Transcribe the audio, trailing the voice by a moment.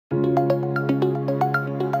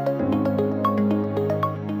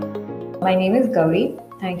My name is Gauri.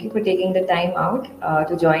 Thank you for taking the time out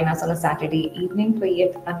to join us on a Saturday evening for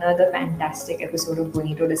yet another fantastic episode of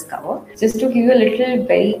Bonito Discover. Just to give you a little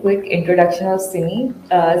very quick introduction of Sini.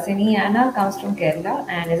 Sini Anna comes from Kerala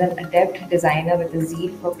and is an adept designer with a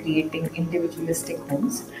zeal for creating individualistic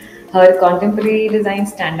homes. Her contemporary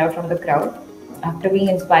designs stand out from the crowd. After being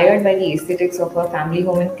inspired by the aesthetics of her family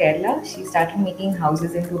home in Kerala, she started making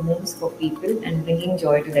houses into homes for people and bringing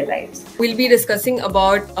joy to their lives. We'll be discussing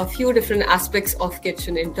about a few different aspects of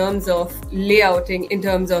kitchen in terms of layouting, in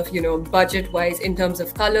terms of, budget-wise, in terms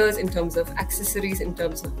of colors, in terms of accessories, in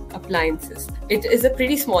terms of appliances. It is a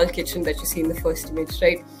pretty small kitchen that you see in the first image,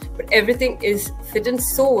 right? But everything is fitting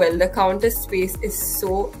so well. The counter space is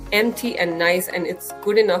so empty and nice, and it's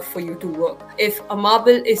good enough for you to work. If a marble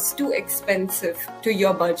is too expensive to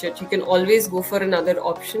your budget, you can always go for another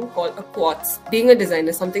option called a quartz. Being a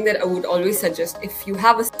designer, something that I would always suggest, if you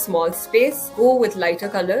have a small space, go with lighter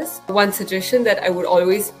colors. One suggestion that I would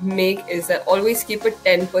always make is that always keep a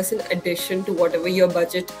 10% addition to whatever your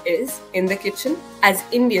budget is in the kitchen. As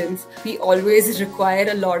Indians, we always require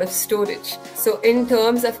a lot of storage. So in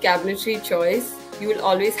terms of cabinetry choice, you will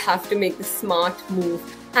always have to make the smart move.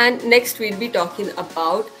 And next we'll be talking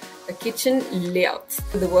about the kitchen layouts.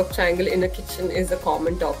 The work triangle in a kitchen is a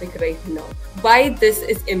common topic right now. Why this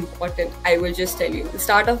is important, I will just tell you. To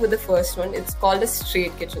start off with the first one, it's called a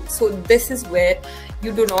straight kitchen. So this is where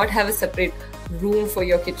you do not have a separate room for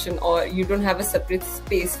your kitchen, or you don't have a separate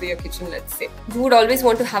space for your kitchen, let's say. You would always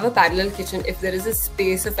want to have a parallel kitchen if there is a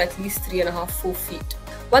space of at least 3.5–4 feet.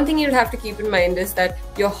 One thing you'll have to keep in mind is that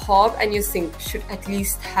your hob and your sink should at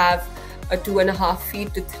least have a 2.5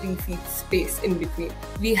 feet to 3 feet space in between.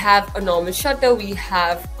 We have a normal shutter, we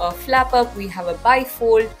have a flap up, we have a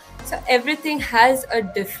bifold. So everything has a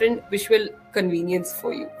different visual convenience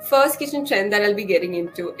for you. First kitchen trend that I'll be getting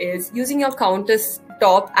into is using your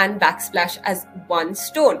countertop and backsplash as one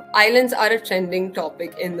stone. Islands are a trending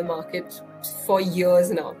topic in the market for years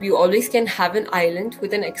now. You always can have an island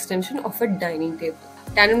with an extension of a dining table.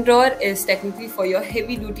 Tandem drawer is technically for your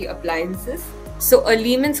heavy duty appliances. So a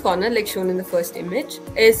Lehman's corner, like shown in the first image,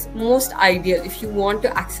 is most ideal if you want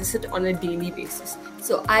to access it on a daily basis.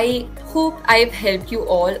 So I hope I've helped you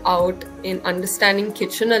all out in understanding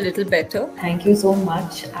kitchen a little better. Thank you so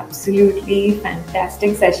much. Absolutely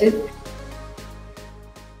fantastic session.